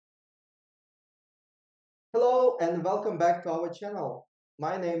Hello and welcome back to our channel.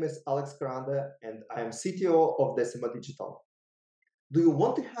 My name is Alex Karanda and I am CTO of Decima Digital. Do you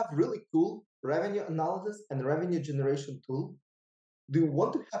want to have really cool revenue analysis and revenue generation tool? Do you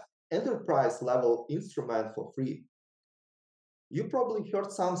want to have enterprise level instrument for free? You probably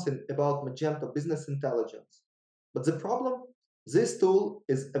heard something about Magento Business Intelligence. But the problem, this tool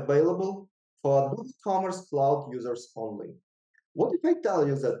is available for Adobe Commerce Cloud users only. What if I tell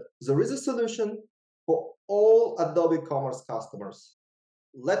you that there is a solution for all Adobe Commerce customers?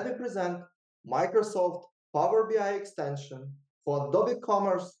 Let me present Microsoft Power BI extension for Adobe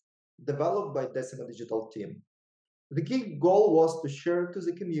Commerce developed by Decima Digital team. The key goal was to share to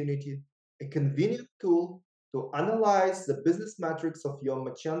the community a convenient tool to analyze the business metrics of your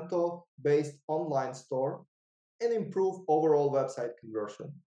Magento-based online store and improve overall website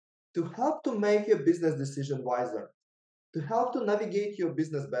conversion. To help to make your business decision wiser, to help to navigate your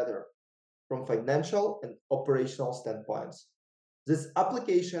business better from financial and operational standpoints. This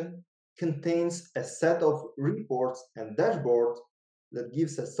application contains a set of reports and dashboards that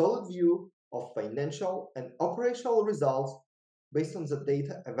gives a solid view of financial and operational results based on the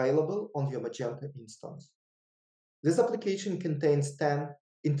data available on your Magento instance. This application contains 10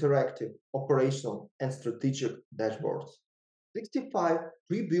 interactive, operational, and strategic dashboards, 65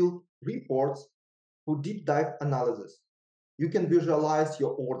 pre-built reports for deep dive analysis. You can visualize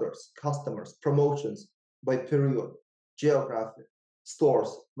your orders, customers, promotions by period, geography,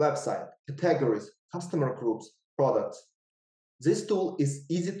 stores, website, categories, customer groups, products. This tool is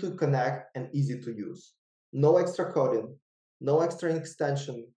easy to connect and easy to use. No extra coding, no extra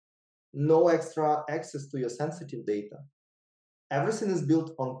extension, no extra access to your sensitive data. Everything is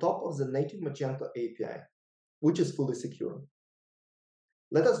built on top of the native Magento API, which is fully secure.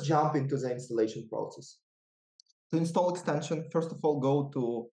 Let us jump into the installation process. To install extension, first of all, go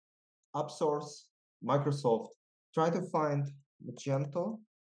to App Source, Microsoft. Try to find Magento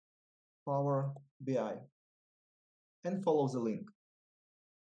Power BI and follow the link.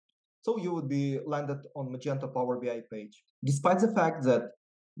 So you would be landed on Magento Power BI page. Despite the fact that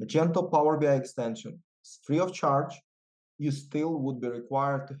Magento Power BI extension is free of charge, you still would be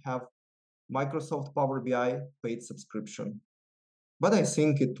required to have Microsoft Power BI paid subscription. But I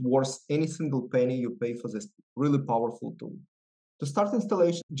think it's worth any single penny you pay for this really powerful tool. To start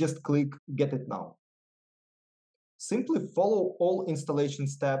installation, just click Get It Now. Simply follow all installation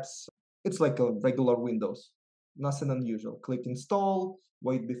steps. It's like a regular Windows, nothing unusual. Click Install,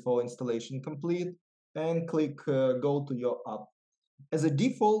 wait before installation complete, and click Go to your app. As a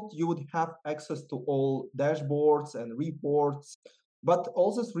default, you would have access to all dashboards and reports, but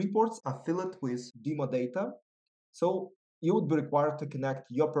all these reports are filled with demo data, so you would be required to connect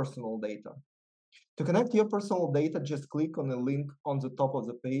your personal data. To connect your personal data, just click on the link on the top of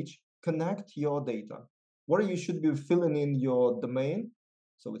the page, Connect Your Data, where you should be filling in your domain.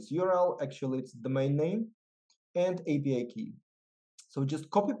 So it's URL, actually it's domain name, and API key. So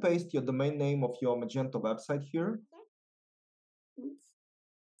just copy paste your domain name of your Magento website here.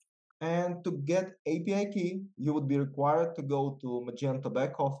 And to get API key, you would be required to go to Magento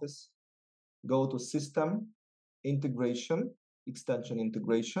back office, go to System, Integration, Extension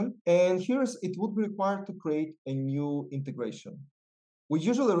Integration, and it would be required to create a new integration. We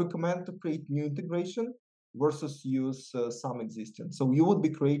usually recommend to create new integration versus use some existing. So you would be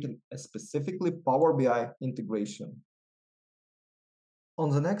creating a specifically Power BI integration.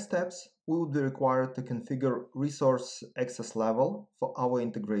 On the next steps, we would be required to configure resource access level for our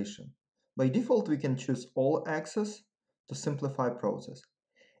integration. By default, we can choose all access to simplify process.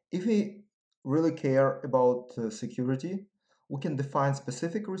 If we really care about security, we can define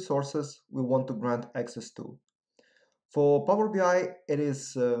specific resources we want to grant access to. For Power BI, it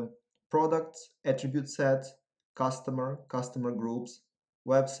is products, attribute sets, customer groups,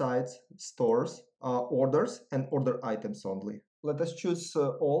 websites, stores, orders, and order items only. Let us choose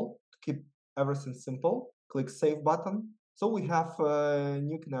all to keep everything simple. Click Save button. So we have a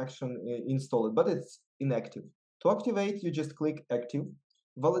new connection installed, but it's inactive. To activate, you just click Active.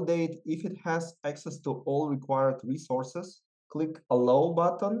 Validate if it has access to all required resources. Click Allow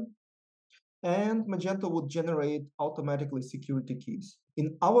button, and Magento would generate automatically security keys.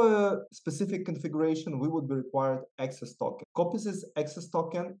 In our specific configuration, we would be required access token. Copy this access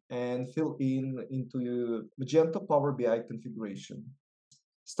token and fill into Magento Power BI configuration.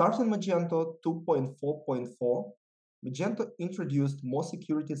 Starting Magento 2.4.4, Magento introduced more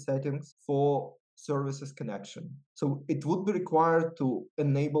security settings for services connection. So it would be required to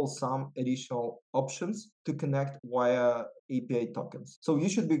enable some additional options to connect via API tokens. So you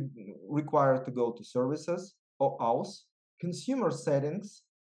should be required to go to services or else, consumer settings,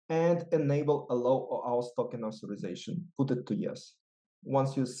 and enable allow or house token authorization. Put it to yes.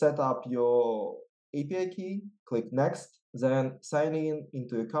 Once you set up your API key, click next, then sign in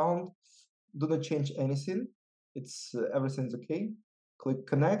into account. Do not change anything. It's everything's okay. Click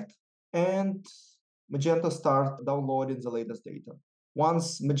connect and Magento start downloading the latest data.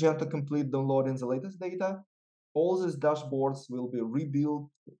 Once Magento complete downloading the latest data, all these dashboards will be rebuilt,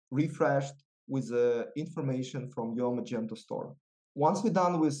 refreshed with the information from your Magento store. Once we're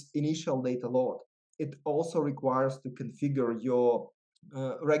done with initial data load, it also requires to configure your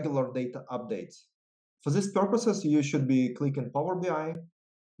regular data updates. For these purposes, you should be clicking Power BI,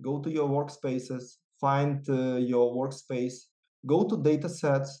 go to your workspaces, find your workspace, go to data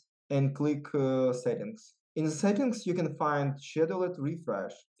sets, and click settings. In the settings, you can find scheduled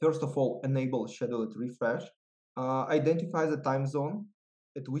refresh. First of all, enable scheduled refresh. Identify the time zone,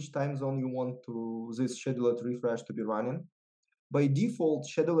 at which time zone you want this scheduled refresh to be running. By default,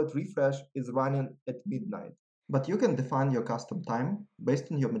 scheduled refresh is running at midnight, but you can define your custom time based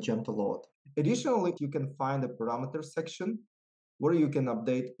on your Magento load. Additionally, you can find a parameter section where you can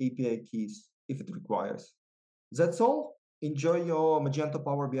update API keys if it requires. That's all. Enjoy your Magento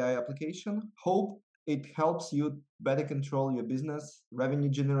Power BI application. Hope it helps you better control your business, revenue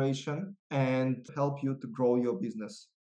generation, and help you to grow your business.